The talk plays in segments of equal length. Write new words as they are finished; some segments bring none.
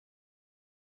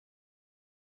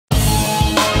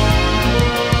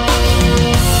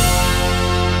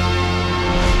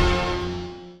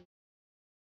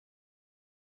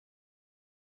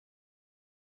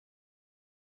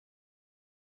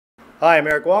Hi, I'm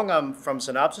Eric Wong. I'm from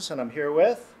Synopsys, and I'm here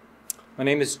with... My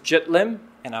name is Jit Lim,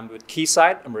 and I'm with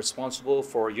Keysight. I'm responsible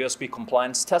for USB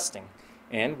compliance testing.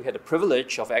 And we had the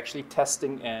privilege of actually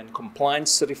testing and compliance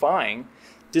certifying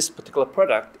this particular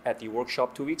product at the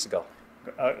workshop 2 weeks ago.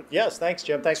 Yes, thanks,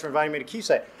 Jim. Thanks for inviting me to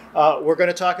Keysight. We're going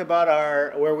to talk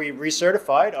about where we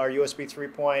recertified our USB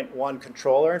 3.1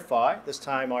 controller in PHY. This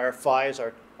time our PHY is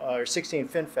our 16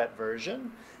 FinFET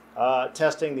version.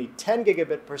 Testing the 10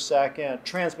 gigabit per second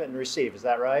transmit and receive. Is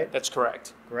that right? That's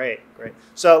correct. Great, great.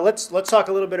 So let's talk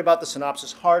a little bit about the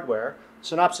Synopsys hardware.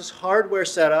 Synopsys hardware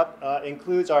setup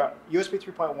includes our USB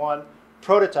 3.1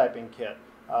 prototyping kit.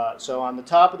 So on the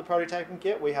top of the prototyping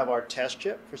kit, we have our test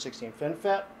chip for 16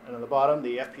 FinFET, and on the bottom,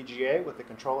 the FPGA with the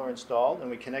controller installed, and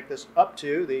we connect this up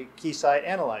to the Keysight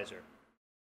analyzer.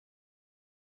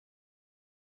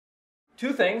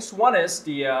 Two things. One is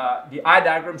the eye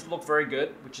diagrams look very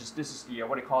good, this is the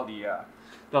what do you call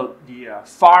the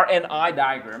far end eye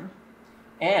diagram,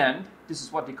 and this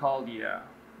is what they call the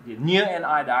near end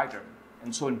eye diagram.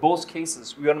 And so in both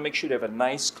cases, we want to make sure they have a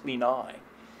nice clean eye.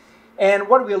 And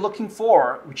what we're looking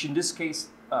for, which in this case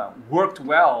worked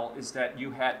well, is that you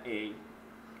had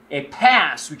a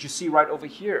pass, which you see right over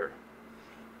here.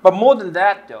 But more than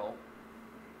that, though,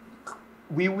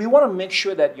 we want to make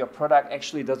sure that your product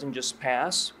actually doesn't just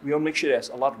pass. We want to make sure there's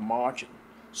a lot of margin.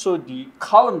 So the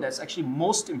column that's actually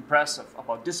most impressive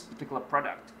about this particular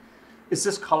product is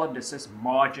this column that says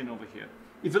margin over here.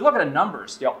 If you look at the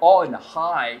numbers, they're all in the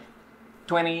high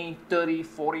 20, 30,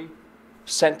 40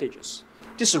 percentages.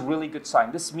 This is a really good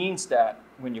sign. This means that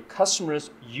when your customers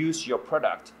use your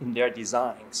product in their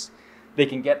designs, they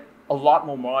can get a lot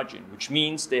more margin, which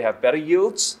means they have better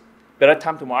yields, better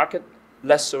time to market,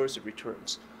 less service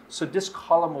returns. So this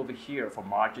column over here for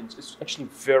margins is actually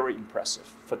very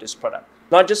impressive for this product.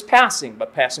 Not just passing,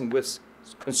 but passing with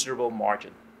considerable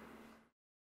margin.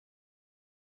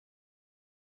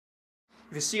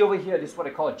 If you see over here, this is what I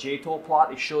call a JTOL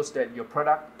plot. It shows that your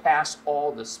product passed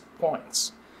all these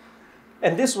points.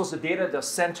 And this was the data that's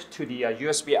sent to the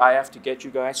USB IF to get you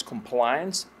guys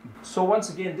compliance. So once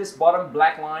again, this bottom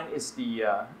black line is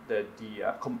the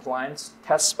compliance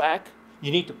test spec. You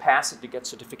need to pass it to get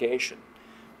certification.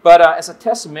 But as a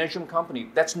test and measurement company,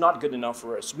 that's not good enough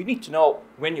for us. We need to know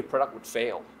when your product would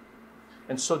fail.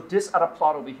 And so this other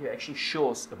plot over here actually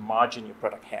shows the margin your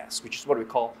product has, which is what we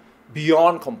call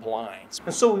beyond compliance.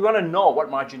 And so we want to know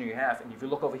what margin you have. And if you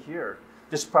look over here,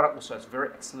 this product also has very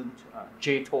excellent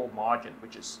JTOL margin,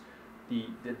 which is the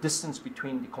distance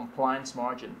between the compliance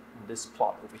margin and this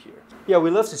plot over here. Yeah, we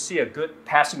love to see a good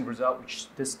passing result, which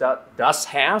this does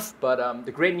have, but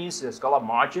the great news is it's got a lot of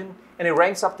margin, and it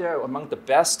ranks up there among the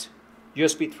best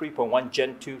USB 3.1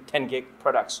 Gen 2 10 gig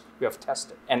products we have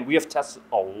tested. And we have tested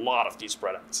a lot of these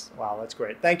products. Wow, that's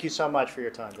great. Thank you so much for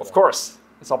your time today. Of course,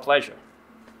 it's our pleasure.